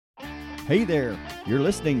Hey there, you're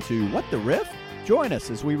listening to What the Riff? Join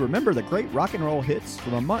us as we remember the great rock and roll hits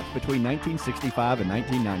from a month between 1965 and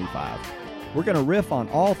 1995. We're going to riff on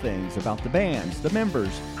all things about the bands, the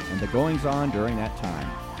members, and the goings-on during that time.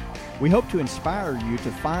 We hope to inspire you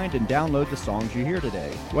to find and download the songs you hear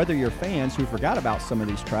today, whether you're fans who forgot about some of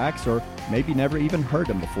these tracks or maybe never even heard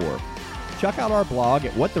them before. Check out our blog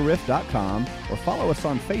at whattheriff.com or follow us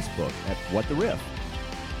on Facebook at What the Riff.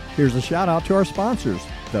 Here's a shout out to our sponsors,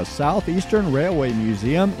 the Southeastern Railway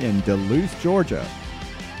Museum in Duluth, Georgia,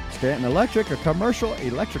 Stanton Electric, a commercial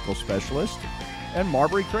electrical specialist, and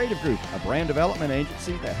Marbury Creative Group, a brand development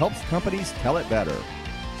agency that helps companies tell it better.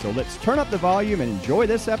 So let's turn up the volume and enjoy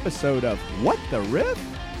this episode of What the Riff?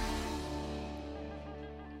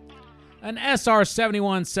 An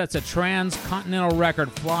SR-71 sets a transcontinental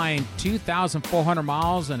record flying 2,400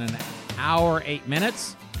 miles in an hour, 8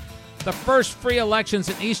 minutes. The first free elections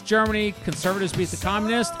in East Germany, conservatives beat the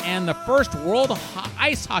communists, and the first World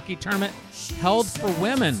Ice Hockey Tournament held for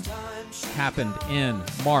women happened in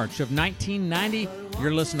March of 1990.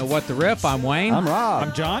 You're listening to What the Riff. I'm Wayne. I'm Rob.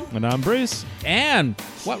 I'm John. And I'm Bruce. And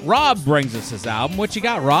what Rob brings us his album. What you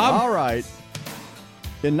got, Rob? All right.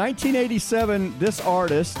 In 1987, this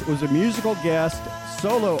artist was a musical guest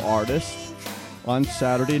solo artist on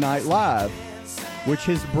Saturday Night Live, which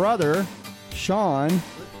his brother, Sean,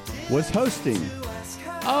 was hosting.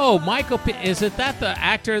 Oh, Michael Penn. Is it that the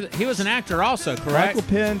actor? He was an actor also, correct? Michael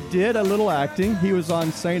Penn did a little acting. He was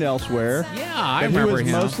on St. Elsewhere. Yeah, I remember him.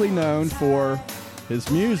 He was mostly known for his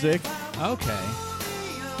music. Okay.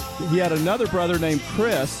 He had another brother named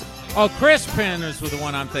Chris. Oh, Chris Penn is the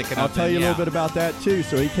one I'm thinking of. I'll tell you a little bit about that, too.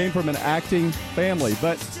 So he came from an acting family.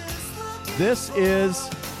 But this is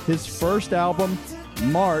his first album,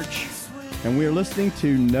 March, and we're listening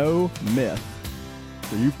to No Myth.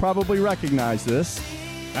 So you probably recognize this.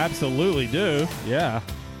 Absolutely do. Yeah.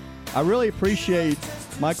 I really appreciate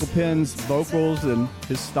Michael Penn's vocals and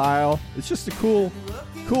his style. It's just a cool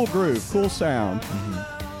groove, cool sound.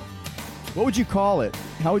 Mm-hmm. What would you call it?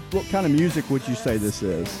 What kind of music would you say this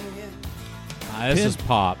is? This is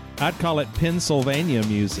pop. I'd call it Pennsylvania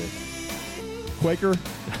music. Quaker?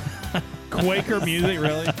 Quaker music,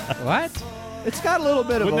 really? What? It's got a little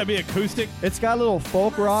bit of... Wouldn't that be acoustic? It's got a little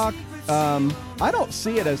folk rock. I don't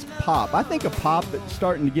see it as pop. I think of pop that's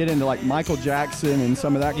starting to get into like Michael Jackson and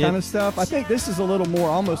some of that kind of stuff. I think this is a little more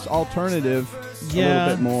almost alternative, a little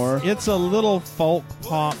bit more. It's a little folk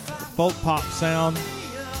pop sound.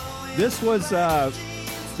 This was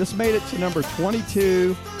this made it to number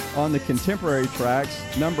 22 on the contemporary tracks,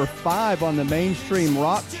 number 5 on the mainstream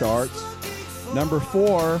rock charts, number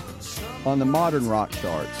 4 on the modern rock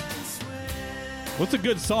charts. What's a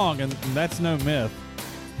good song? And that's No Myth.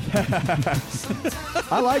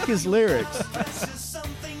 I like his lyrics.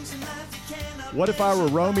 What if I were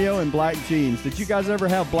Romeo in black jeans? Did you guys ever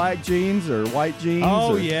have black jeans or white jeans?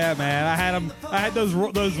 Oh yeah, man! I had them. I had those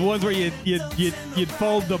ones where you'd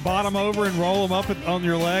fold the bottom over and roll them up on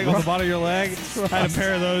your leg, on the bottom of your leg. I had a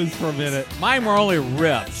pair of those for a minute. Mine were only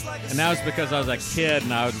ripped, and that was because I was a kid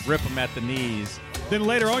and I would rip them at the knees. Then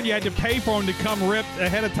later on, you had to pay for them to come ripped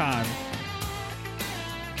ahead of time.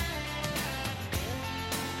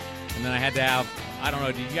 And then I had to have, I don't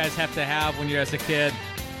know, did you guys have to have, when you were as a kid,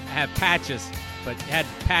 have patches, but you had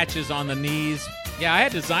patches on the knees? Yeah, I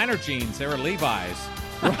had designer jeans. They were Levi's.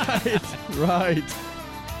 Right.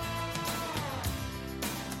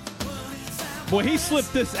 Boy, he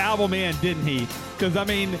slipped this album in, didn't he? Because, I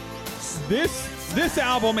mean, this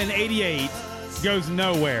album in 88 goes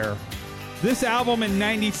nowhere. This album in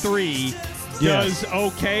 93 does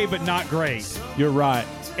okay, but not great. You're right.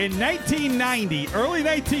 In 1990, early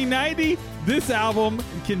 1990, this album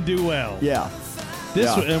can do well. Yeah.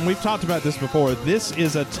 And we've talked about this before. This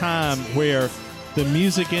is a time where the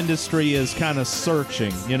music industry is kind of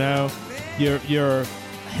searching, you know? Your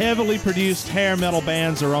heavily produced hair metal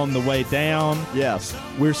bands are on the way down. Yes.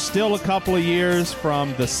 We're still a couple of years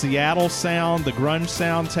from the Seattle sound, the grunge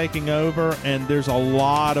sound taking over, and there's a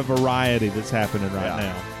lot of variety that's happening right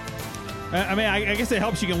now. I mean, I guess it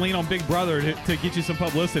helps you can lean on Big Brother to get you some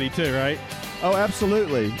publicity too, right? Oh,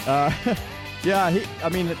 absolutely. Yeah,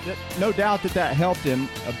 no doubt that helped him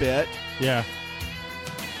a bit. Yeah.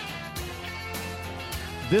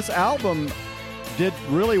 This album did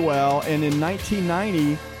really well, and in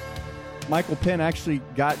 1990, Michael Penn actually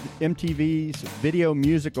got MTV's Video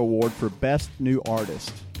Music Award for Best New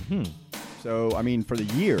Artist. So, I mean, for the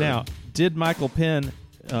year. Now, did Michael Penn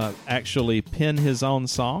actually pen his own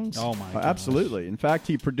songs? Oh, my God. Absolutely. In fact,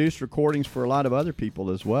 he produced recordings for a lot of other people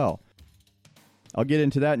as well. I'll get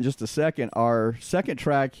into that in just a second. Our second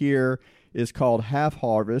track here is called Half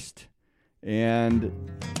Harvest, and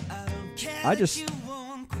I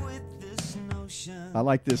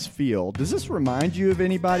like this feel. Does this remind you of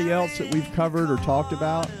anybody else that we've covered or talked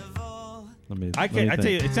about? I tell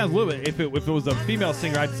you, it sounds a little bit. If it was a female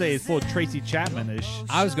singer, I'd say it's a little Tracy Chapman-ish.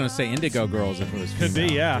 I was going to say Indigo Girls if it was female. Could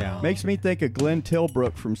be, yeah. Makes me think of Glenn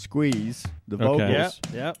Tilbrook from Squeeze. The vocals.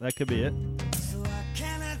 Yeah, that could be it.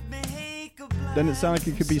 Doesn't it sound like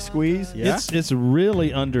it could be Squeeze? Yeah. It's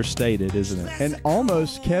really understated, isn't it? And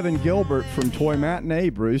almost Kevin Gilbert from Toy Matinee,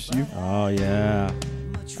 Bruce. Oh, yeah.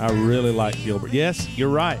 I really like Gilbert. Yes, you're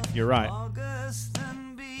right. Oh,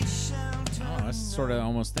 I was sort of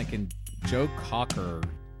almost thinking Joe Cocker.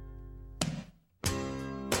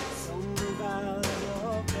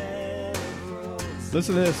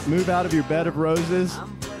 Listen to this. Move out of your bed of roses.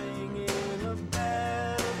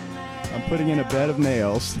 I'm putting in a bed of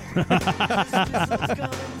nails.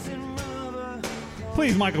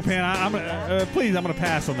 Please, Michael Penn, I'm gonna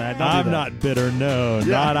pass on that. I'm not bitter. No,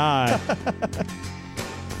 not I.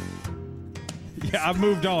 Yeah, I've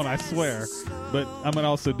moved on, I swear. But I'm gonna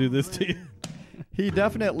also do this to you. He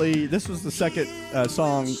definitely. This was the second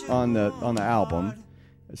song on the album,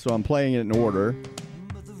 so I'm playing it in order.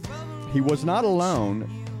 He was not alone.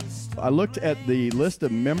 I looked at the list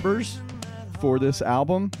of members for this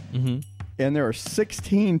album, and there are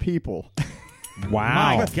 16 people.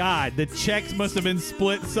 Wow! My God, the checks must have been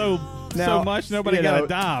split so much nobody got a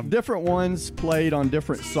dime. Different ones played on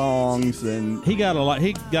different songs, and he got a lot.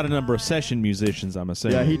 He got a number of session musicians, I'm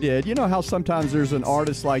assuming. Yeah, he did. You know how sometimes there's an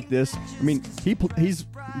artist like this. I mean, he's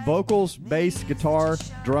vocals, bass, guitar,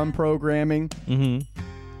 drum programming.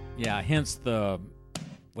 Yeah, hence the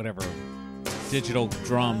whatever digital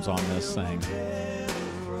drums on this thing.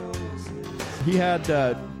 He had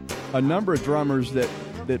a number of drummers that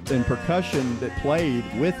in percussion that played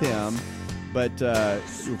with him. But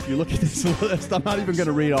if you look at this list, I'm not even going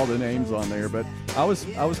to read all the names on there. But I was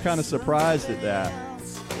kind of surprised at that.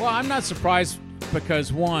 Well, I'm not surprised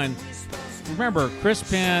because, one, remember, Chris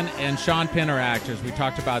Penn and Sean Penn are actors. We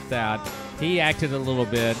talked about that. He acted a little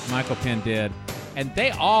bit. Michael Penn did. And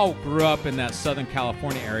they all grew up in that Southern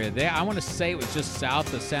California area. I want to say it was just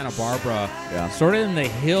south of Santa Barbara, sort of in the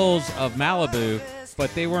hills of Malibu,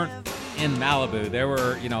 but they weren't in Malibu. They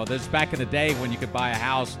were, this back in the day when you could buy a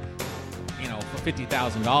house, for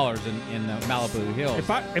 $50,000 in the Malibu hills.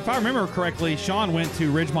 If I remember correctly, Sean went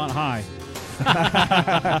to Ridgemont High.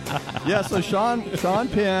 Yeah, so Sean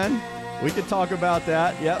Penn, we could talk about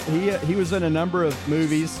that. Yep, he was in a number of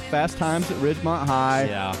movies: Fast Times at Ridgemont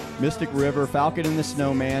High, Mystic River, Falcon and the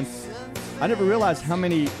Snowman. I never realized how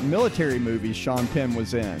many military movies Sean Penn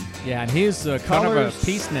was in. Yeah, and he's kind of a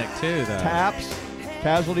peacenik too, though. Taps,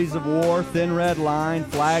 Casualties of War, Thin Red Line,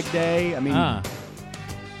 Flag Day. I mean.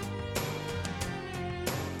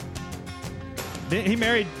 Did he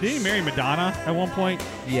marry Madonna at one point?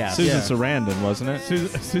 Yeah. Susan Sarandon, wasn't it?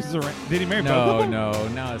 Susan Sarandon. Did he marry both of them? No. Oh,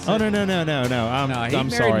 no. I'm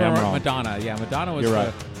sorry, I'm wrong. Madonna. Yeah, Madonna was. You're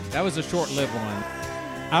right. That was a short-lived one.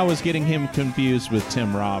 I was getting him confused with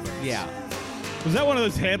Tim Robbins. Yeah. Was that one of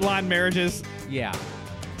those headline marriages? Yeah.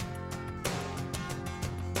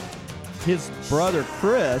 His brother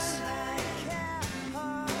Chris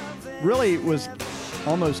really was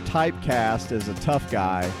almost typecast as a tough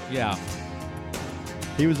guy. Yeah.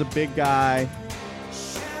 He was a big guy.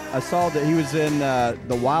 I saw that he was in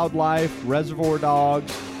The Wildlife, Reservoir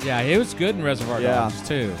Dogs. Yeah, he was good in Reservoir Dogs,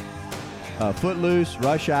 too. Footloose,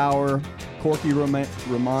 Rush Hour, Corky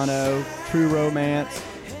Romano, True Romance,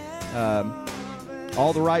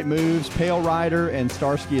 All the Right Moves, Pale Rider, and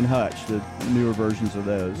Starsky and Hutch, the newer versions of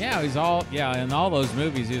those. Yeah, in all those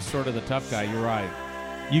movies, he was sort of the tough guy. You're right.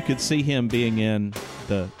 You could see him being in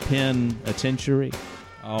the Penn Penitentiary.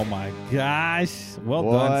 Oh, my gosh. Well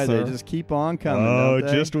Boy, done, sir. They just keep on coming, Oh, don't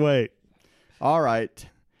they? just wait. All right.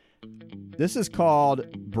 This is called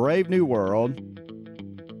Brave New World.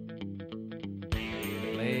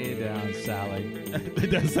 Lay down, Sally.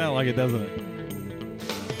 It does sound like it, doesn't it?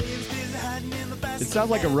 It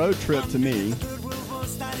sounds like a road trip to me.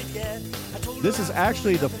 This is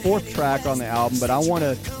actually the fourth track on the album, but I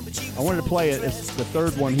wanted to play it as the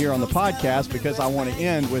third one here on the podcast because I want to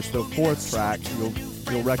end with the fourth track.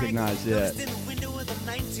 You'll recognize it.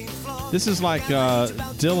 This is like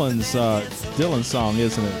Dylan's song,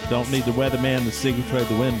 isn't it? Don't need the weatherman to signal where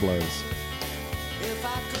the wind blows.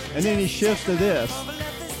 And then he shifts to this.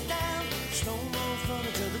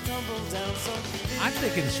 I'm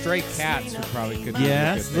thinking Stray Cats would probably could.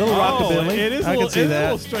 Yeah, be a good little thing. rockabilly. It is I can see that. a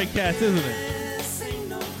little Stray Cats, isn't it?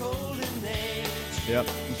 Yep.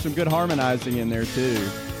 There's some good harmonizing in there too.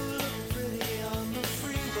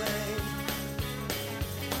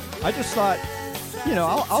 I just thought,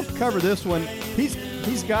 I'll cover this one.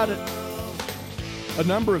 He's got it. a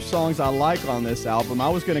number of songs I like on this album. I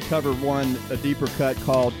was going to cover one, a deeper cut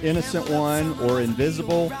called Innocent One or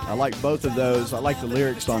Invisible. I like both of those. I like the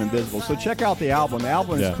lyrics on Invisible. So check out the album. The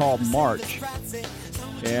album is called March.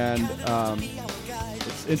 And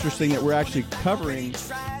it's interesting that we're actually covering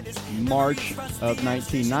March of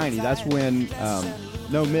 1990. That's when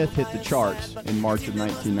No Myth hit the charts in March of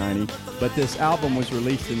 1990. But this album was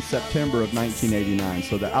released in September of 1989.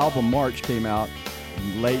 So the album March came out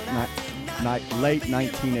in late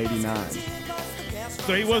 1989.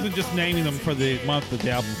 So he wasn't just naming them for the month that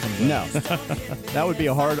the album comes out. No. That would be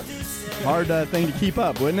a hard thing to keep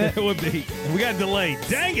up, wouldn't it? It would be. We got delayed.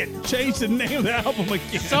 Dang it. Change the name of the album again.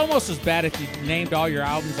 It's almost as bad if you named all your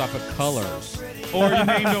albums off of colors. Or you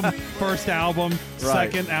named them first album,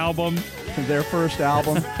 second album. Their first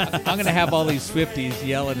album. I'm going to have all these Swifties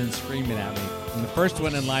yelling and screaming at me. And the first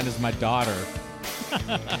one in line is my daughter.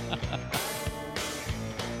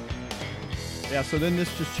 Yeah, so then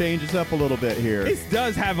this just changes up a little bit here. This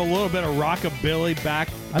does have a little bit of rockabilly back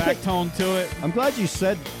tone to it. I'm glad you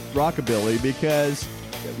said rockabilly because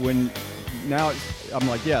I'm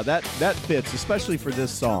like, yeah, that fits, especially for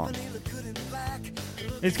this song.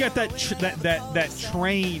 It's got that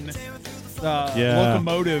train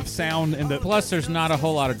locomotive sound in the. Plus, there's not a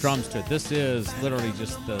whole lot of drums to it. This is literally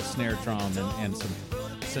just the snare drum and some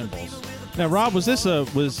cymbals. Now, Rob, were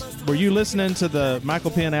you listening to the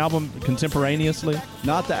Michael Penn album contemporaneously?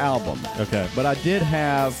 Not the album. Okay. But I did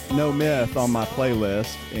have No Myth on my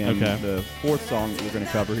playlist, and the fourth song that we're going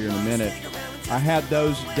to cover here in a minute. I had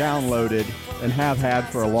those downloaded and have had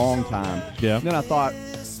for a long time. Yeah. And then I thought,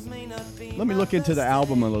 let me look into the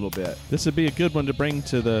album a little bit. This would be a good one to bring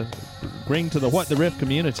to the What the Riff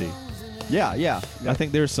community. Yeah. I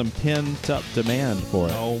think there's some pent-up demand for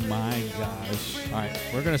it. Oh, my gosh. All right,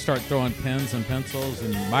 we're going to start throwing pens and pencils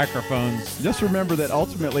and microphones. Just remember that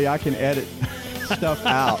ultimately I can edit stuff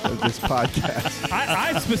out of this podcast.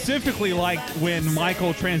 I specifically liked when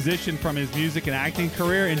Michael transitioned from his music and acting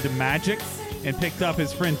career into magic and picked up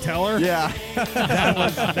his friend Teller. Yeah. That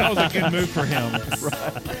was a good move for him.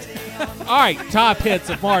 Right. All right, top hits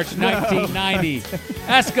of March 1990.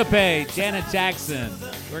 Escapade, Janet Jackson.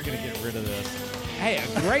 We're going to get rid of this. Hey,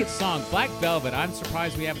 a great song, Black Velvet. I'm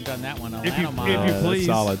surprised we haven't done that one. If you Mile. please.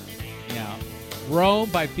 Solid. Yeah.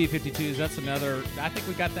 Rome by B-52s. That's another. I think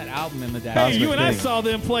we got that album in the day. Hey, you and I saw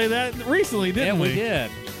them play that recently, didn't we? Yeah,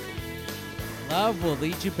 we did. Love Will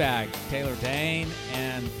Lead You Back, Taylor Dane,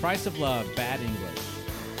 and Price of Love, Bad English.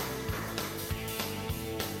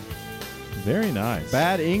 Very nice.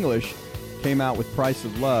 Bad English came out with Price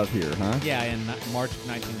of Love here, huh? Yeah, in March of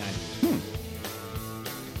 1990.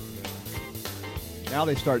 Now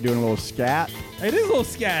they start doing a little scat. It is a little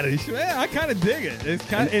scattish. Man, I kind of dig it.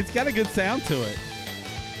 It's got a good sound to it.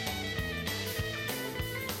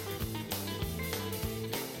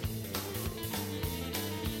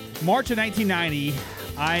 March of 1990.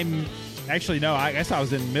 I guess I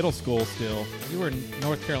was in middle school still. You were in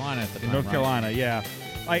North Carolina at the time, In North right? Carolina, yeah.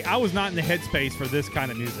 Like, I was not in the headspace for this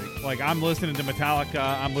kind of music. Like, I'm listening to Metallica.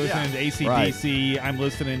 I'm listening to AC/DC. Right. I'm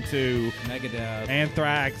listening to Megadeth,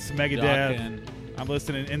 Anthrax, Megadeth. Dokken. I'm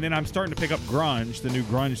listening, and then I'm starting to pick up grunge, the new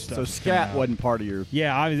grunge stuff. So scat wasn't part of your...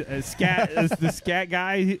 Yeah, I was scat. The scat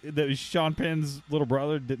guy that was Sean Penn's little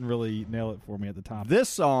brother didn't really nail it for me at the time. This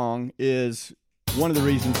song is one of the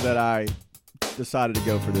reasons that I decided to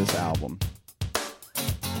go for this album.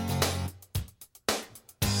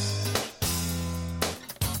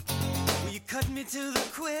 Well, you cut me to the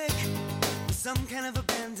quick with some kind of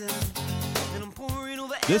abandon, and I'm pouring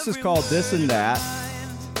over. This is called This and That.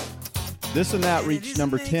 This and That reached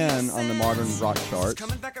number 10 on the modern rock charts.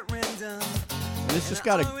 And it's just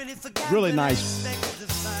got a really nice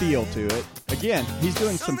feel to it. Again, he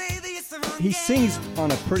sings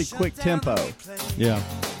on a pretty quick tempo. Yeah.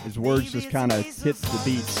 His words just kind of hit the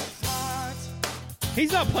beats.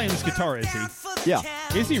 He's not playing this guitar, is he? Yeah.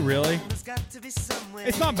 Is he really?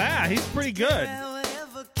 It's not bad. He's pretty good.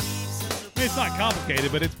 It's not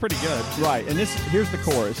complicated, but it's pretty good. Right, and here's the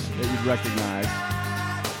chorus that you'd recognize.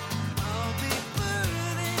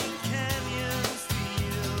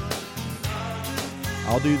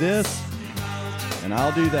 I'll do this, and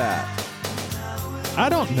I'll do that. I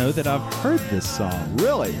don't know that I've heard this song.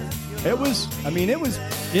 Really? It was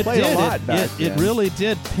played a lot back then. It really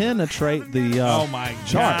did penetrate the oh my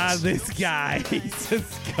charts. God, this guy, he's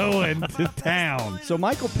just going to town. So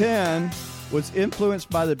Michael Penn was influenced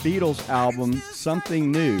by the Beatles album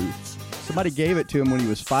Something New. Somebody gave it to him when he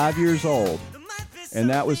was 5 years old, and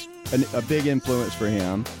that was a big influence for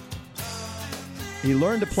him. He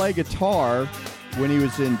learned to play guitar when he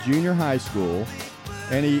was in junior high school,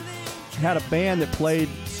 and he had a band that played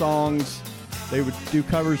songs They would do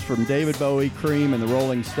covers from David Bowie, Cream, and the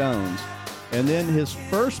Rolling Stones. And then his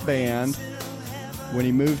first band, when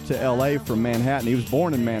he moved to L.A. from Manhattan, he was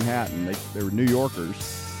born in Manhattan. They were New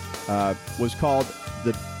Yorkers. Was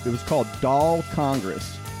called Doll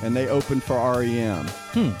Congress, and they opened for REM.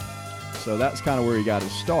 So that's kind of where he got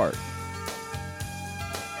his start.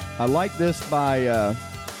 I like this by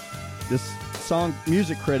this song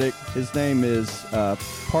music critic. His name is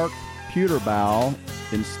Park Pewterbow.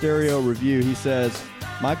 In Stereo Review, he says,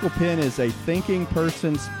 Michael Penn is a thinking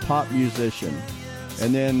person's pop musician.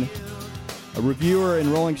 And then a reviewer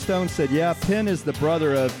in Rolling Stone said, yeah, Penn is the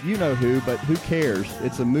brother of you-know-who, but who cares?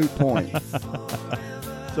 It's a moot point.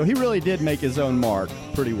 So he really did make his own mark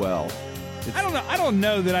pretty well. I don't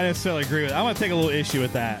know that I necessarily agree with it. I'm going to take a little issue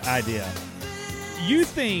with that idea. You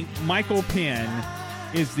think Michael Penn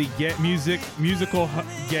is the musical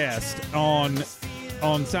guest on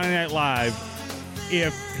Saturday Night Live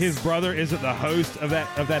if his brother isn't the host of that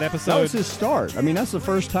episode? That was his start. I mean, that's the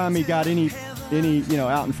first time he got any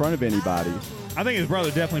out in front of anybody. I think his brother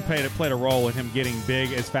definitely played a role in him getting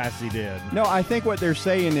big as fast as he did. No, I think what they're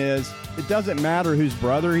saying is it doesn't matter whose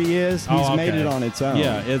brother he is. He's made it on its own.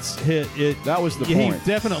 Yeah, that was the point. He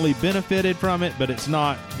definitely benefited from it, but it's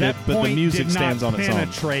not. That but point the music did stands not on its own.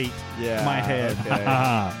 penetrate my head.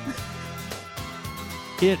 Okay.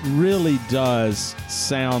 It really does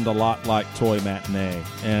sound a lot like Toy Matinee,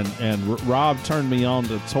 and Rob turned me on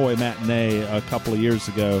to Toy Matinee a couple of years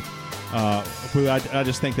ago. I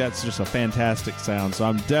just think that's just a fantastic sound, so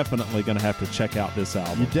I'm definitely going to have to check out this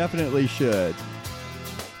album. You definitely should.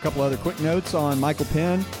 A couple other quick notes on Michael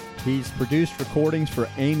Penn. He's produced recordings for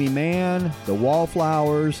Amy Mann, The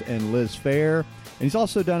Wallflowers, and Liz Phair. And he's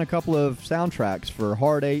also done a couple of soundtracks for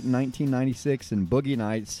Hard 8 in 1996 and Boogie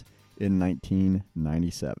Nights in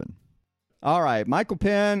 1997. All right, Michael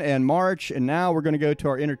Penn and March, and now we're going to go to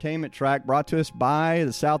our entertainment track brought to us by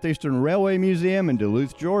the Southeastern Railway Museum in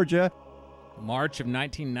Duluth, Georgia. March of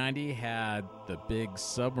 1990 had the big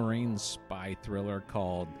submarine spy thriller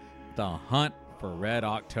called The Hunt for Red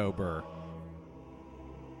October.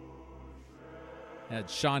 It had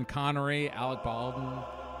Sean Connery, Alec Baldwin,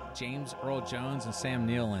 James Earl Jones, and Sam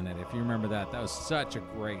Neill in it. If you remember that was such a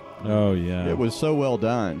great movie. Oh, yeah. It was so well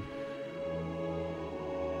done.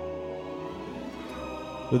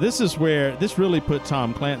 But this is where this really put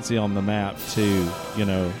Tom Clancy on the map too,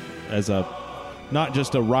 as not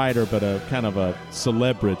just a writer, but a kind of a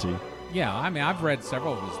celebrity. Yeah, I mean, I've read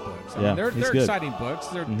several of his books. Yeah, they're he's good. exciting books.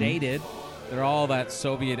 They're dated. They're all that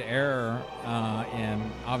Soviet era, and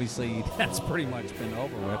obviously that's pretty much been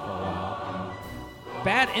over with for a while.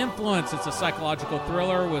 Bad Influence. It's a psychological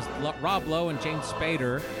thriller with Rob Lowe and James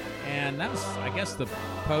Spader, and that was, I guess, the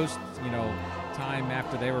post, time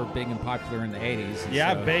after they were big and popular in the 80s.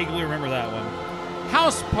 Yeah, I vaguely remember that one.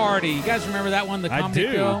 House Party. You guys remember that one? The comedy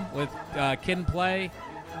do. film with Kid and Play?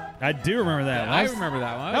 I do remember that one. I remember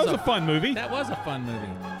that one. That was a fun movie. That was a fun movie.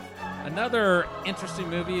 Another interesting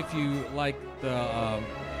movie, if you like the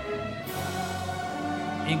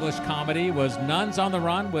English comedy, was Nuns on the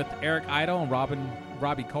Run with Eric Idle and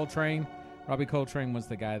Robbie Coltrane. Robbie Coltrane was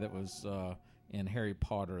the guy that was in Harry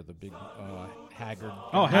Potter, the big Hagrid.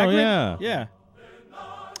 Oh, Hagrid? yeah. Yeah.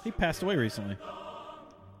 He passed away recently.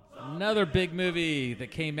 Another big movie that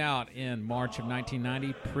came out in March of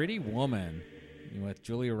 1990, Pretty Woman, with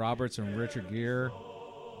Julia Roberts and Richard Gere,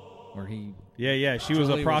 where he... Yeah, she was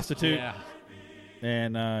a prostitute.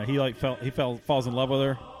 And he falls in love with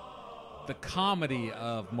her. The comedy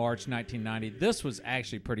of March 1990. This was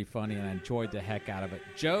actually pretty funny, and I enjoyed the heck out of it.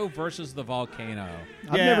 Joe versus the Volcano.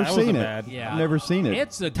 I've never that seen wasn't it. bad. Yeah, I've never seen it.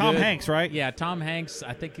 It's a Tom good- Hanks, right? Yeah, Tom Hanks.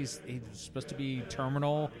 I think he's supposed to be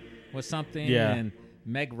terminal with something. Yeah. And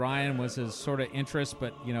Meg Ryan was his sort of interest,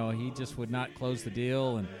 but he just would not close the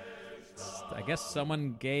deal. And I guess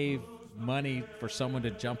someone gave money for someone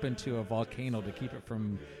to jump into a volcano to keep it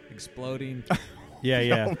from exploding.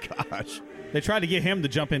 Yeah. Oh, gosh. They tried to get him to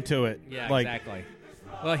jump into it. Yeah, like, exactly.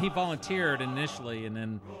 Well, he volunteered initially, and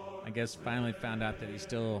then I guess finally found out that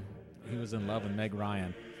he was in love with Meg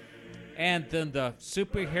Ryan. And then the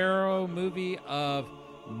superhero movie of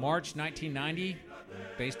March 1990,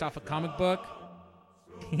 based off a comic book,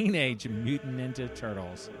 Teenage Mutant Ninja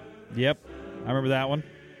Turtles. Yep. I remember that one.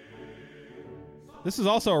 This is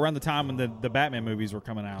also around the time when the Batman movies were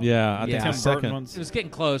coming out. Yeah, I think Yeah. the Tim Burton second, ones. It was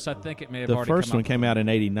getting close. I think it may have the already first come one out. came out in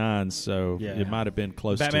 '89, so Yeah. it might have been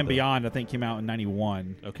close. Batman to the, Beyond, I think, came out in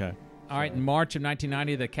 91. Okay. All right, in March of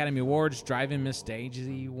 1990, the Academy Awards, Driving Miss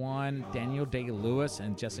Daisy won, Daniel Day-Lewis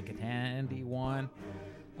and Jessica Tandy won.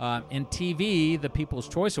 In TV, the People's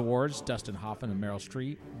Choice Awards, Dustin Hoffman and Meryl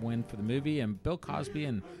Streep win for the movie, and Bill Cosby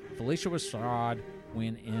and Felicia Rashad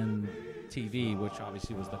win in TV, which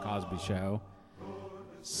obviously was The Cosby Show.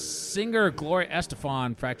 Singer Gloria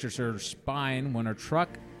Estefan fractures her spine when her truck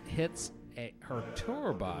hits her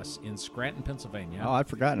tour bus in Scranton, Pennsylvania. Oh, I'd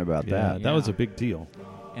forgotten about Yeah, that. that was a big deal.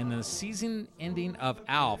 And the season ending of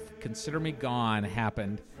Alf, Consider Me Gone,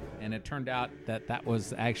 happened, and it turned out that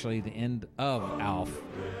was actually the end of Alf.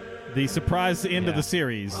 The surprise end of Yeah. the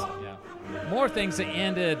series. Yeah. More things that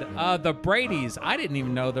ended. The Brady's. I didn't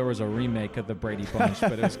even know there was a remake of the Brady Bunch,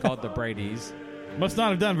 but it was called the Brady's. Must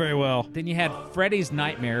not have done very well. Then you had Freddy's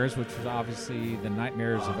Nightmares, which was obviously the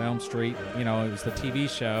Nightmares of Elm Street. You know, it was the TV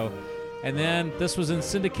show. And then this was in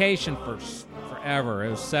syndication for forever.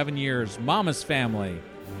 It was 7 years. Mama's Family.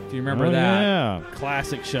 Do you remember that? Yeah,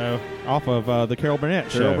 Classic show. off of the Carol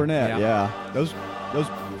Burnett show. Carol Burnett, Yeah. yeah. Those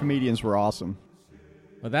comedians were awesome.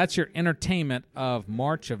 Well, that's your entertainment of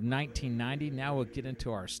March of 1990. Now we'll get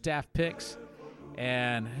into our staff picks.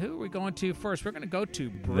 And who are we going to first? We're going to go to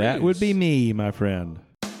Bruce. That would be me, my friend.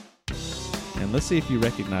 And let's see if you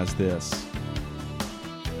recognize this.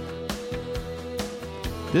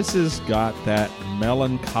 This has got that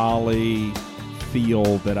melancholy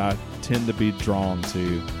feel that I tend to be drawn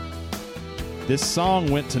to. This song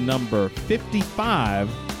went to number 55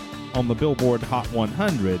 on the Billboard Hot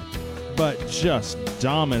 100, but just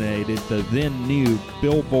dominated the then new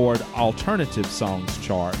Billboard Alternative Songs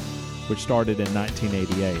chart, which started in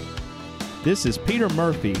 1988. This is Peter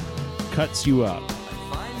Murphy, Cuts You Up.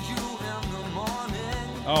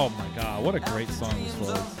 Oh my God, what a great song this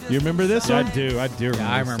was. You remember this Yeah, one? I do remember.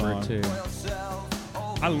 Yeah, I this remember song. it too.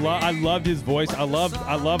 I loved his voice. I loved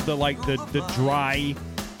the dry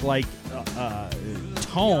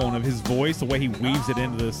tone of his voice, the way he weaves it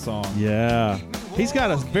into this song. Yeah. He's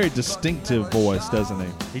got a very distinctive voice, doesn't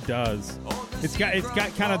he? He does. It's got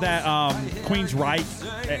kind of that Queensryche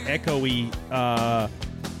echoey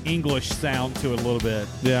English sound to it a little bit.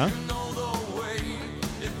 Yeah.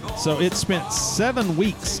 So it spent 7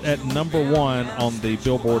 weeks at number 1 on the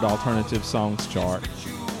Billboard Alternative Songs chart.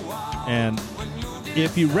 And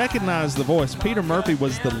if you recognize the voice, Peter Murphy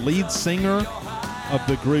was the lead singer of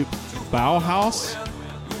the group Bauhaus,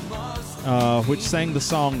 which sang the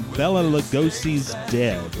song Bela Lugosi's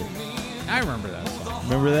Dead. I remember that song.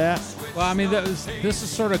 Remember that? Well, I mean, this is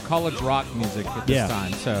sort of college rock music at this Yeah.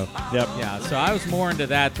 time. So, Yep. yeah, so I was more into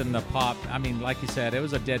that than the pop. I mean, like you said, it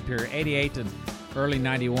was a dead period. 88 and early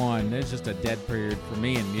 91, it was just a dead period for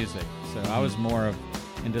me in music. So I was more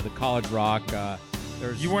into the college rock.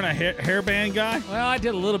 You weren't a hairband guy? Well, I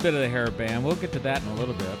did a little bit of the hair band. We'll get to that in a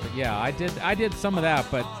little bit. But yeah, I did some of that.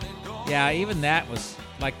 But yeah, even that was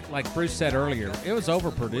like Bruce said earlier, it was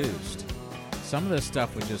overproduced. Some of this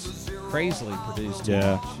stuff was just crazily produced.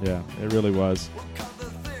 Yeah, it really was.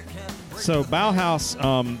 So Bauhaus,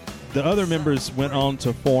 the other members went on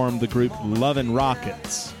to form the group Lovin'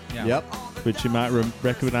 Rockets, Yeah. Yep. which you might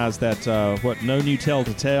recognize that, No New Tale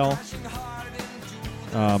to Tell.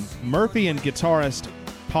 Murphy and guitarist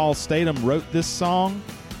Paul Statham wrote this song,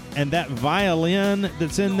 and that violin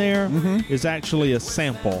that's in there is actually a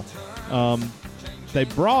sample. They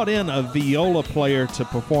brought in a viola player to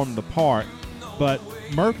perform the part, but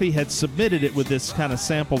Murphy had submitted it with this kind of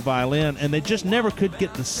sample violin, and they just never could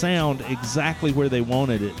get the sound exactly where they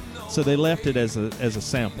wanted it, so they left it as a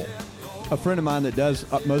sample. A friend of mine that does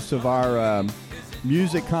most of our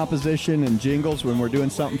music composition and jingles when we're doing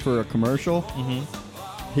something for a commercial,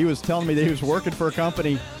 he was telling me that he was working for a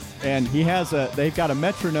company, and they've got a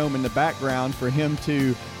metronome in the background for him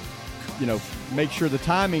to, make sure the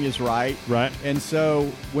timing is right. Right. And so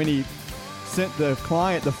when he sent the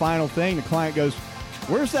client the final thing, the client goes,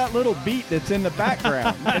 "Where's that little beat that's in the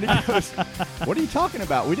background?" And he goes, "What are you talking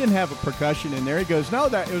about? We didn't have a percussion in there." He goes, "No,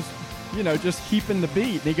 that was, just keeping the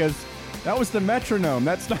beat." And he goes, "That was the metronome.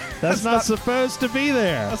 That's That's not supposed to be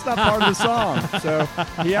there. that's not part of the song." So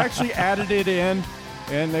he actually added it in,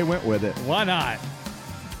 and they went with it. Why not?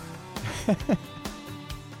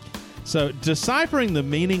 So deciphering the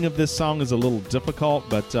meaning of this song is a little difficult,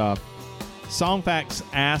 but Songfacts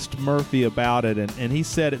asked Murphy about it, and he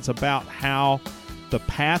said it's about how the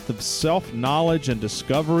path of self-knowledge and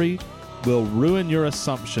discovery will ruin your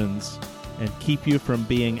assumptions and keep you from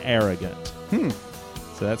being arrogant.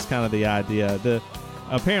 So that's kind of the idea.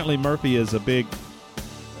 Apparently Murphy is a big,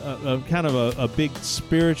 kind of a big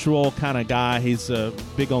spiritual kind of guy. He's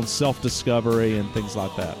big on self-discovery and things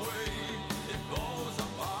like that.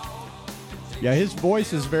 Yeah, his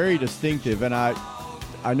voice is very distinctive, and I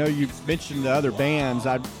know you mentioned the other bands.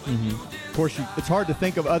 Of course, it's hard to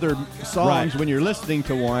think of other songs when you're listening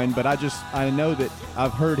to one, but I know that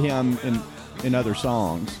I've heard him in other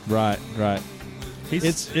songs. Right.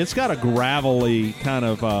 It's got a gravelly kind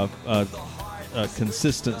of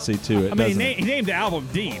consistency to it. I mean, doesn't it? he named the album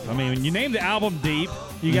Deep. I mean, when you name the album Deep,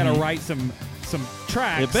 you got to write some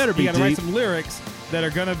tracks. It better be You got to write deep. some lyrics that are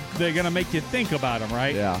gonna make you think about them,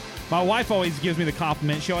 right? Yeah. My wife always gives me the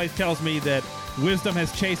compliment. She always tells me that wisdom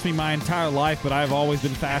has chased me my entire life, but I've always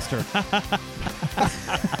been faster.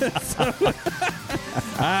 So,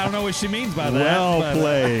 I don't know what she means by that. Well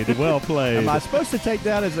played. Well played. Am I supposed to take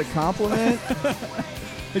that as a compliment?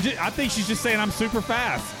 I think she's just saying I'm super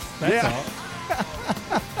fast. That's all.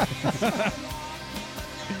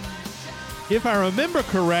 If I remember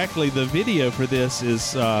correctly, the video for this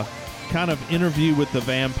is kind of interview with the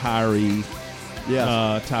vampire-y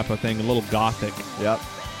Yes. type of thing, a little gothic. Yep.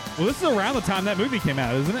 Well, this is around the time that movie came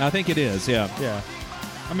out, isn't it? I think it is, yeah. Yeah.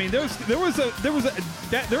 I mean, there was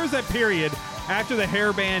that period after the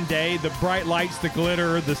hairband day, the bright lights, the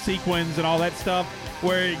glitter, the sequins, and all that stuff,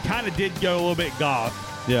 where it kind of did go a little bit goth.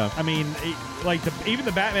 Yeah. I mean, even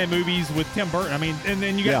the Batman movies with Tim Burton. I mean, and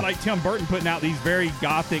then you got like Tim Burton putting out these very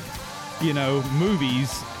gothic,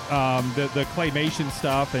 movies, the claymation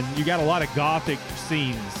stuff, and you got a lot of gothic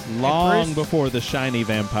scenes. Long before the shiny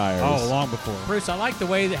vampires. Oh, long before. Bruce, I like the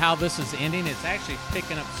way how this is ending. It's actually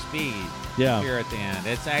picking up speed Yeah. here at the end.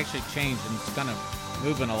 It's actually changed, and it's kind of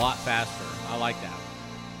moving a lot faster. I like that.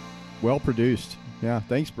 Well produced. Yeah.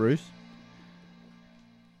 Thanks, Bruce.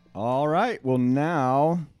 All right. Well,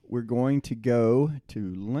 now we're going to go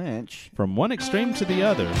to Lynch. From one extreme to the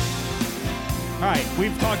other. All right,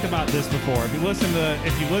 we've talked about this before. If you listen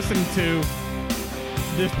to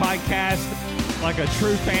this podcast like a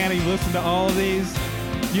true fan, you listen to all of these,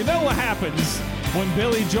 you know what happens when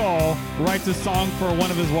Billy Joel writes a song for one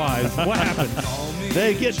of his wives. What happens?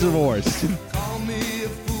 They get divorced.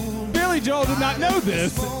 Billy Joel did not know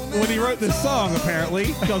this when he wrote this song, apparently,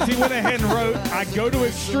 because he went ahead and wrote I Go to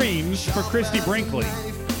Extremes for Christy Brinkley.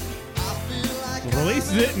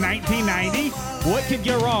 Releases it in 1990. What could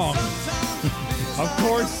go wrong? Of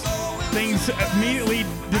course, things immediately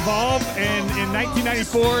devolve, and in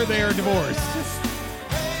 1994, they are divorced.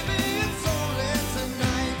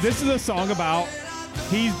 This is a song about,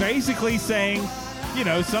 he's basically saying,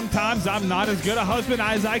 sometimes I'm not as good a husband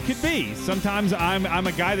as I could be. Sometimes I'm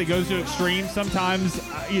a guy that goes to extremes. Sometimes,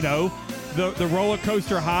 the roller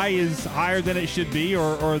coaster high is higher than it should be,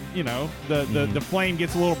 or the flame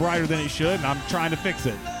gets a little brighter than it should, and I'm trying to fix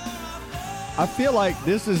it. I feel like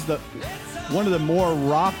this is one of the more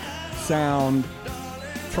rock sound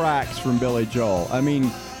tracks from Billy Joel. I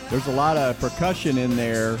mean, there's a lot of percussion in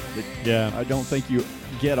there that I don't think you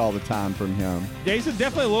get all the time from him. Yeah, he's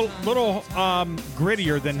definitely a little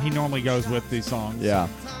grittier than he normally goes with these songs. Yeah.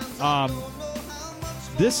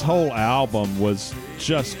 This whole album was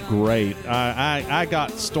just great. I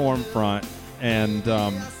got Stormfront, and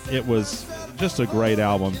it was just a great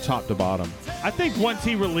album, top to bottom. I think once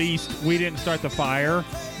he released We Didn't Start the Fire,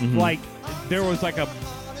 there was like a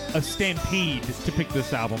stampede to pick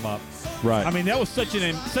this album up. Right. I mean, that was such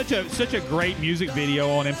a great music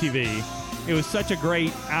video on MTV. It was such a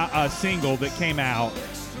great single that came out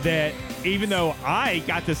that even though I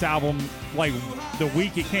got this album like the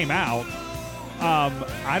week it came out,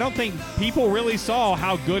 I don't think people really saw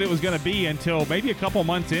how good it was going to be until maybe a couple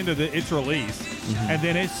months into its release. And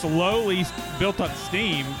then it slowly built up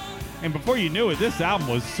steam, and before you knew it, this album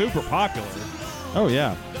was super popular. Oh,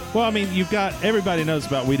 yeah. Well, I mean, you've got, everybody knows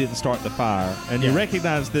about We Didn't Start the Fire, and you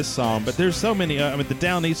recognize this song, but there's so many, the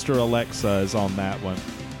Downeaster Alexa is on that one.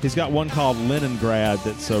 He's got one called Leningrad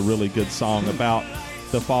that's a really good song about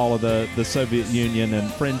the fall of the Soviet Union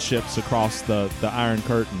and friendships across the Iron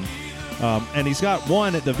Curtain. And he's got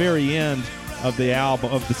one at the very end of the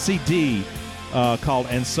album, of the CD, called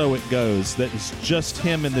And So It Goes, that is just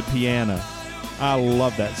him and the piano. I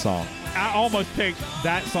love that song. I almost picked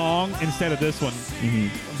that song instead of this one,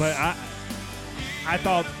 but I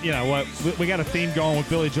thought, we got a theme going with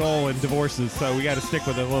Billy Joel and divorces, so we got to stick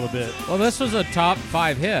with it a little bit. Well, this was a top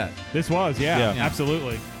 5 hit. This was, yeah. Yeah.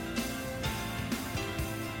 Absolutely.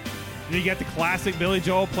 And you got the classic Billy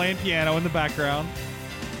Joel playing piano in the background.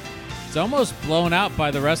 It's almost blown out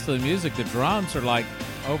by the rest of the music. The drums are like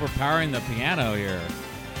overpowering the piano here.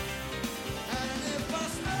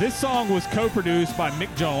 This song was co-produced by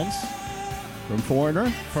Mick Jones From Foreigner?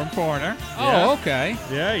 from Foreigner. Oh, okay.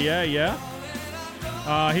 Yeah.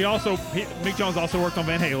 Mick Jones also worked on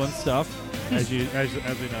Van Halen stuff, as we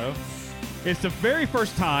know. It's the very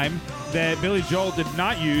first time that Billy Joel did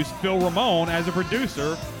not use Phil Ramone as a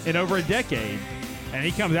producer in over a decade. And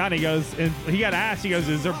he comes out and he goes, and he got asked, he goes,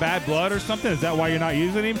 is there bad blood or something? Is that why you're not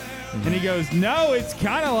using him? And he goes, no, it's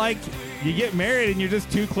kind of like you get married and you're just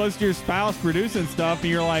too close to your spouse producing stuff, and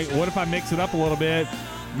you're like, what if I mix it up a little bit?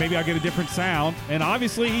 maybe I'll get a different sound. And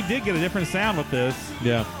obviously he did get a different sound with this.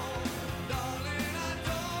 Yeah.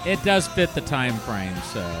 It does fit the time frame,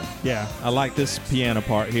 so. Yeah. I like this piano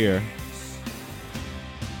part here.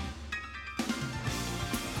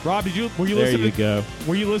 Rob, were you There listening? you go.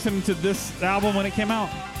 Were you listening to this album when it came out?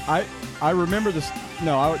 I remember this.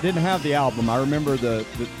 No, I didn't have the album. I remember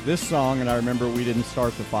this song, and I remember We Didn't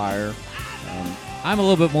Start the Fire. I'm a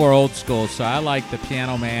little bit more old school, so I like the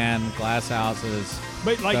Piano Man, Glass Houses.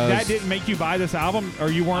 But like that didn't make you buy this album, or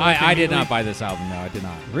you weren't? I did not buy this album. No, I did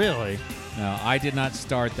not. Really? No, I did not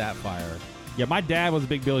start that fire. Yeah, my dad was a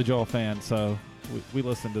big Billy Joel fan, so we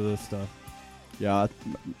listened to this stuff. Yeah,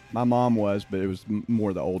 my mom was, but it was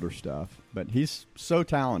more the older stuff. But he's so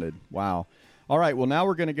talented. Wow. All right, well, now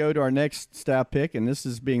we're going to go to our next staff pick, and this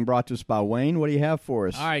is being brought to us by Wayne. What do you have for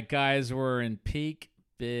us? All right, guys, we're in peak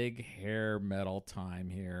big hair metal time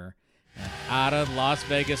here. And out of Las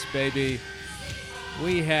Vegas, baby,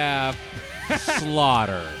 we have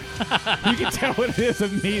Slaughter. You can tell what it is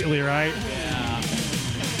immediately, right?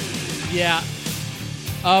 Yeah.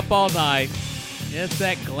 Up All Night. It's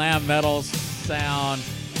that glam metal sound.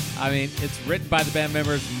 I mean, it's written by the band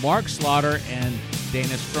members Mark Slaughter and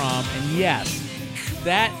Dana Strum. And yes,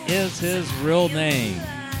 that is his real name.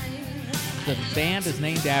 The band is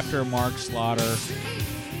named after Mark Slaughter,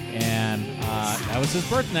 and that was his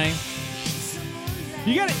birth name.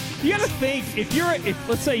 You gotta think if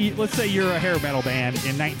let's say you're a hair metal band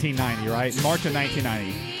in 1990, right? March of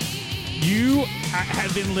 1990. You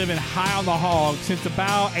have been living high on the hog since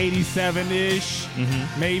about 87-ish,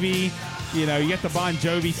 maybe. You know, you got the Bon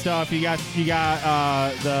Jovi stuff. You got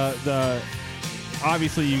the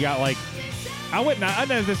obviously you got like I wouldn't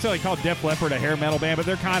necessarily call Def Leppard a hair metal band, but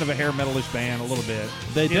they're kind of a hair metalish band a little bit.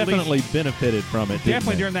 They definitely benefited from it.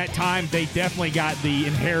 Definitely during that time, they definitely got the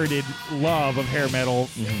inherited love of hair metal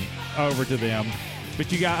over to them.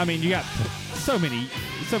 But you got so many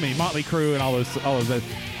Motley Crue and all those.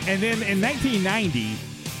 And then in 1990,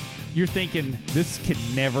 you're thinking this can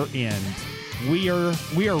never end. We are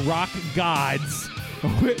rock gods.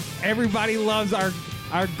 Everybody loves our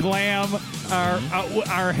glam,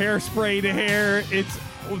 our hairspray to hair.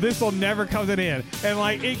 This will never come to an end. And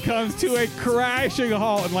like it comes to a crashing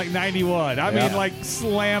halt in like 91. I mean, like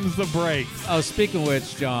slams the brakes. Oh, speaking of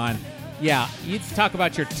which, John, yeah, you talk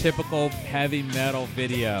about your typical heavy metal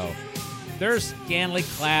video. There's scantily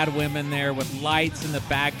clad women there with lights in the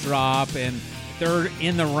backdrop, and they're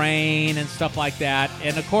in the rain and stuff like that.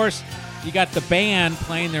 And of course, you got the band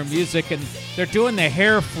playing their music, and they're doing the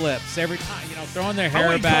hair flips every time, throwing their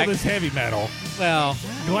hair back. I call this heavy metal. Well,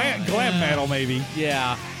 glam metal maybe.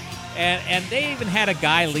 Yeah. And they even had a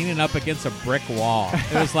guy leaning up against a brick wall.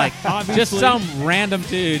 It was like just some random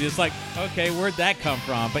dude. It's like, okay, where'd that come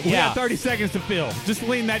from? But we got 30 seconds to fill. Just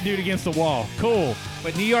lean that dude against the wall. Cool.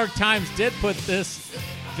 But New York Times did put this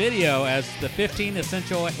video as the 15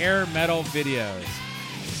 essential hair metal videos.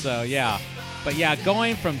 So, yeah. But, yeah,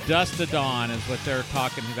 going from dusk to dawn is what they're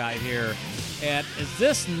talking about here. And is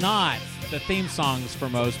this not the theme songs for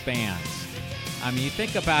most bands? I mean, you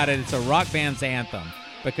think about it, it's a rock band's anthem.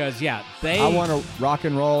 Because, yeah, I want to rock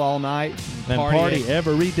and roll all night and party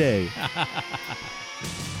every day.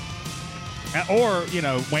 Or,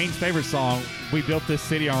 Wayne's favorite song, We Built This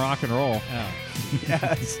City on Rock and Roll. Oh.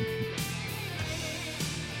 Yes.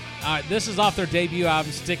 All right, this is off their debut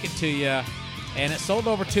album, Stick It To Ya, and it sold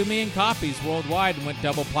over 2 million copies worldwide and went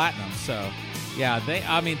double platinum. So, yeah,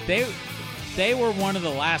 they were one of the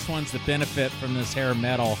last ones to benefit from this hair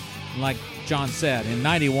metal. And like John said, in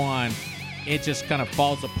 91, it just kind of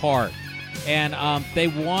falls apart. And they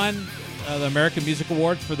won the American Music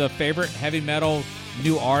Awards for the favorite heavy metal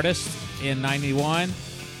new artist in 91.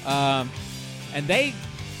 And they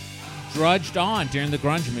drudged on during the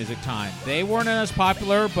grunge music time. They weren't as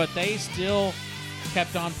popular, but they still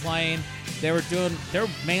kept on playing. They're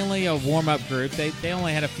mainly a warm-up group. They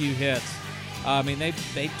only had a few hits. I mean,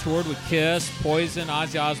 they toured with Kiss, Poison,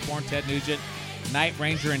 Ozzy Osbourne, Ted Nugent, Night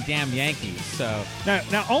Ranger, and Damn Yankees. So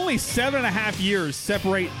now only 7.5 years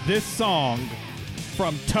separate this song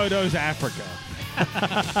from Toto's Africa.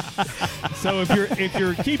 So if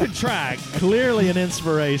you're keeping track, Clearly an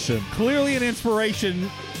inspiration.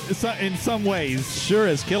 In some ways. Sure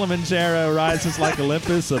as Kilimanjaro rises like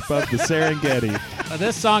Olympus above the Serengeti.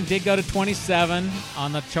 This song did go to 27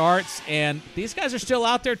 on the charts, and these guys are still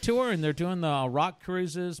out there touring. They're doing the rock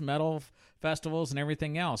cruises, metal festivals, and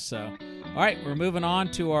everything else. So, all right, we're moving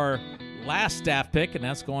on to our last staff pick, and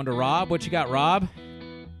that's going to Rob. What you got, Rob?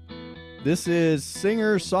 This is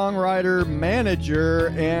singer, songwriter, manager,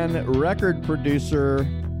 and record producer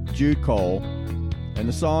Jude Cole. And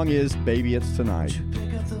the song is Baby It's Tonight.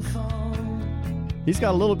 Pick up the phone, He's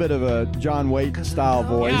got a little bit of a John Waite style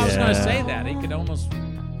voice. Yeah, I was going to say that. He could almost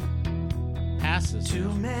pass this.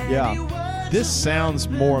 Yeah, This sounds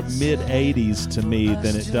more mid-'80s to me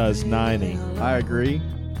than it does '90. I agree.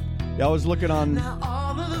 Yeah, I was looking on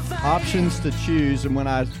options to choose, and when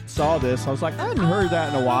I saw this, I was like, I hadn't heard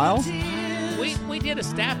that in a while. We did a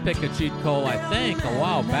staff pick of Jude Cole, I think, a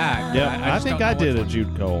while back. Yeah, I just think don't I know did which a one.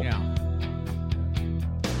 Jude Cole. Yeah.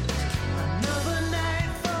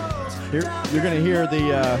 Here, you're going to hear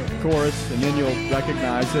the chorus, and then you'll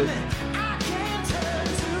recognize it.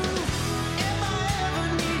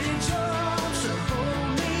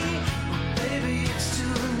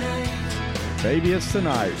 Baby, it's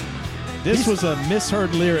tonight. This was a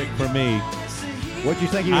misheard lyric for me. What'd you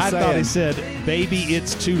think he was I saying? thought he said, "Baby,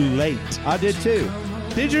 it's too late." I did too.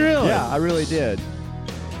 Did you really? Yeah, I really did.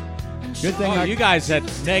 Good thing Oh, you guys had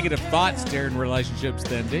negative thoughts during relationships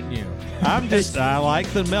then, didn't you? I like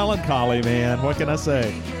the melancholy, man. What can I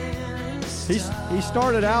say? he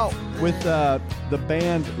started out with the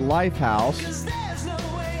band Lifehouse,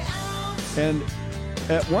 and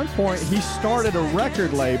at one point he started a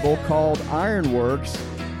record label called Ironworks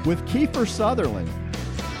with Kiefer Sutherland.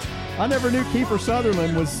 I never knew Kiefer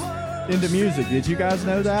Sutherland was into music. Did you guys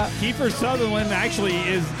know that? Kiefer Sutherland actually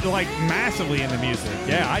is like massively into music.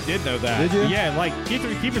 Yeah, I did know that. Did you? Yeah, like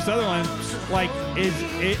Kiefer Sutherland, like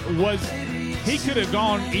he could have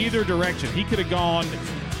gone either direction. He could have gone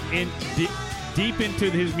in deep into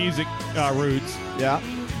his music roots, Yeah.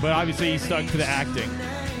 but obviously he stuck to the acting.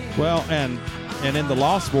 Well, and in the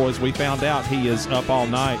Lost Boys, we found out he is up all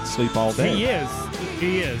night, sleep all day. He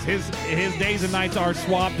is. His days and nights are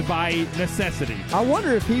swapped by necessity. I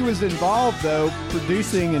wonder if he was involved, though,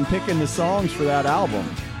 producing and picking the songs for that album.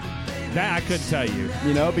 That I couldn't tell you.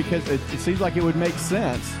 You know, because it seems like it would make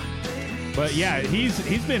sense. But yeah, he's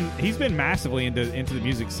been massively into the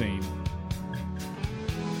music scene.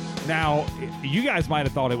 Now, you guys might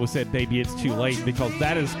have thought it was said "Baby, it's too late" because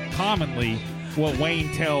that is commonly what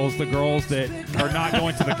Wayne tells the girls that are not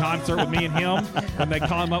going to the concert with me and him when they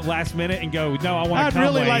call him up last minute and go, "No, I want to I'd come."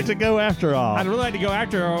 really Wayne. like to go after all. I'd really like to go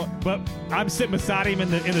after her, but I'm sitting beside him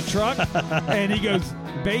in the truck, and he goes,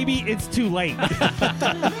 "Baby, it's too late,"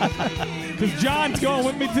 because John's going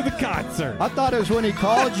with me to the concert. I thought it was when he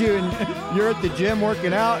called you and you're at the gym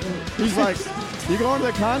working out, and he's like, "You going to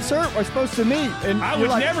the concert? We're supposed to meet." And I you're would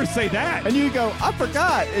like, never say that. And you go, "I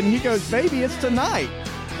forgot." And he goes, "Baby, it's tonight."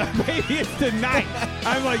 Baby, it's tonight.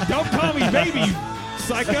 I'm like, don't call me baby, you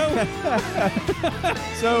psycho.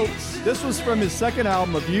 So this was from his second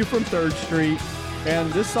album, A View from 3rd Street,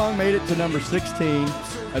 and this song made it to number 16.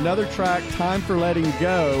 Another track, Time for Letting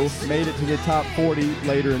Go, made it to the top 40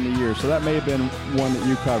 later in the year. So that may have been one that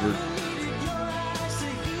you covered.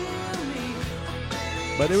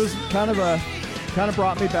 But it was kind of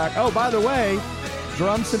brought me back. Oh, by the way,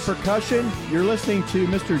 drums and percussion, you're listening to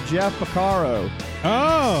Mr. Jeff Porcaro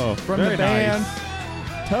Oh, from very the band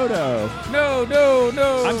nice. Toto.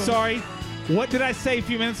 No. I'm sorry. What did I say a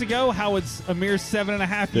few minutes ago? How it's a mere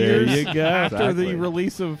 7.5 There years you go. after Exactly. the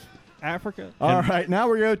release of Africa? All right, now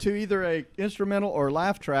we go to either a instrumental or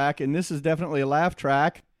laugh track, and this is definitely a laugh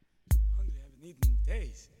track.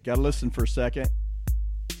 Got to listen for a second.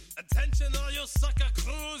 Attention, all you sucker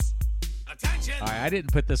crews. Attention. All right, I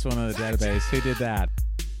didn't put this one on the database. Who did that?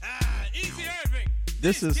 Easy Irving.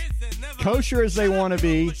 This is Kosher as They Want to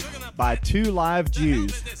Be by Two Live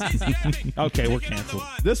Jews. Okay, we're canceled.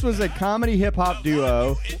 This was a comedy hip-hop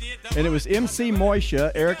duo, and it was MC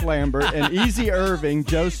Moisha, Eric Lambert, and Easy Irving,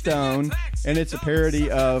 Joe Stone, and it's a parody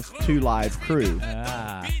of Two Live Crew.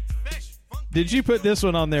 Ah. Did you put this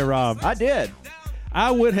one on there, Rob? I did. I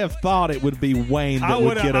would have thought it would be Wayne that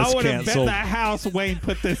would get us I would have bet canceled. that house Wayne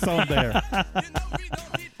put this on there.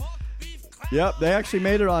 Yep, they actually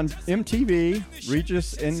made it on MTV,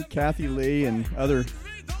 Regis and Kathy Lee, and other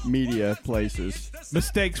media places.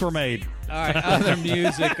 Mistakes were made. All right, other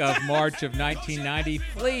music of March of 1990.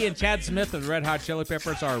 Flea and Chad Smith of the Red Hot Chili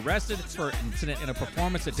Peppers are arrested for incident in a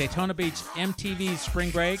performance at Daytona Beach MTV's Spring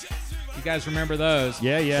Break. You guys remember those?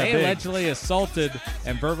 Yeah, They big. allegedly assaulted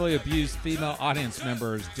and verbally abused female audience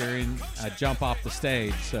members during a jump off the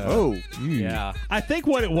stage. So, Oh, yeah. I think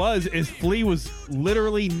what it was is Flea was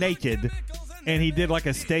literally naked, and he did like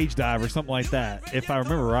a stage dive or something like that, if I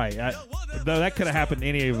remember right. Though that could have happened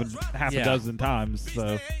any of half Yeah. a dozen times.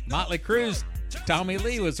 So Motley Crue's Tommy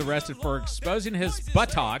Lee was arrested for exposing his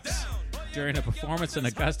buttocks during a performance in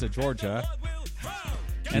Augusta, Georgia.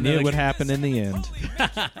 And it would happen in the end.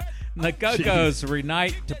 The Go-Go's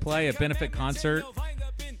reunite to play a benefit concert.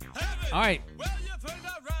 All right.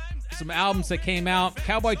 some albums that came out.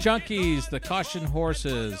 Cowboy Junkies, The Caution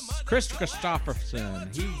Horses, Chris Christopherson.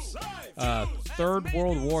 He's Third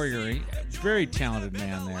World Warrior. Very talented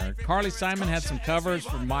man there. Carly Simon had some covers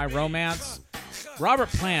from My Romance. Robert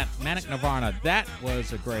Plant, Manic Nirvana. That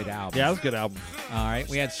was a great album. Yeah, that was a good album. All right.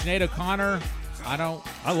 We had Sinead O'Connor. I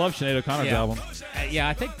love Sinead O'Connor's album. Yeah,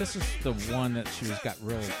 I think this is the one that she got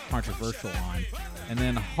real controversial on. And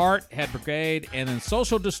then Heart had Brigade, and then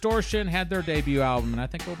Social Distortion had their debut album, and I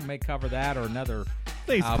think we may cover that or another. I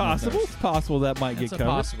think it's possible. It's possible that might get covered.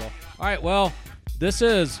 Possible. All right, well, this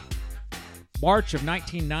is March of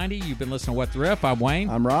 1990. You've been listening to What the Riff. I'm Wayne.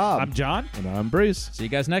 I'm Rob. I'm John. And I'm Breeze. See you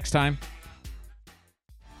guys next time.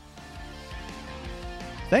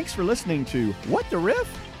 Thanks for listening to What the Riff?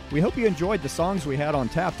 We hope you enjoyed the songs we had on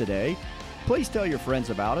tap today. Please tell your friends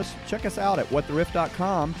about us. Check us out at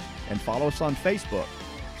whattheriff.com and follow us on Facebook.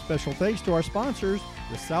 Special thanks to our sponsors,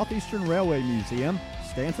 the Southeastern Railway Museum,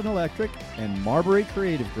 Stanton Electric, and Marbury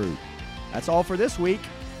Creative Group. That's all for this week.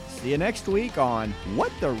 See you next week on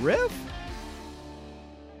What the Riff?